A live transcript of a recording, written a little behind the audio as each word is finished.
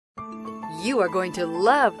You are going to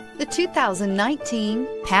love the 2019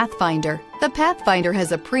 Pathfinder. The Pathfinder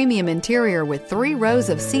has a premium interior with 3 rows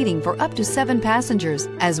of seating for up to 7 passengers,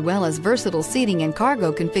 as well as versatile seating and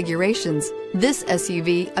cargo configurations. This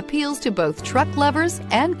SUV appeals to both truck lovers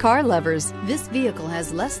and car lovers. This vehicle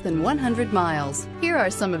has less than 100 miles. Here are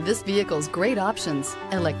some of this vehicle's great options: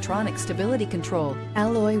 electronic stability control,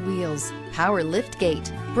 alloy wheels, power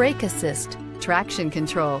liftgate, brake assist, traction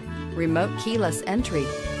control, remote keyless entry,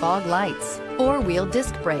 fog lights, 4-wheel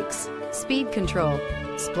disc brakes, speed control,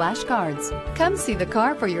 splash guards. Come see the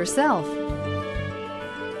car for yourself.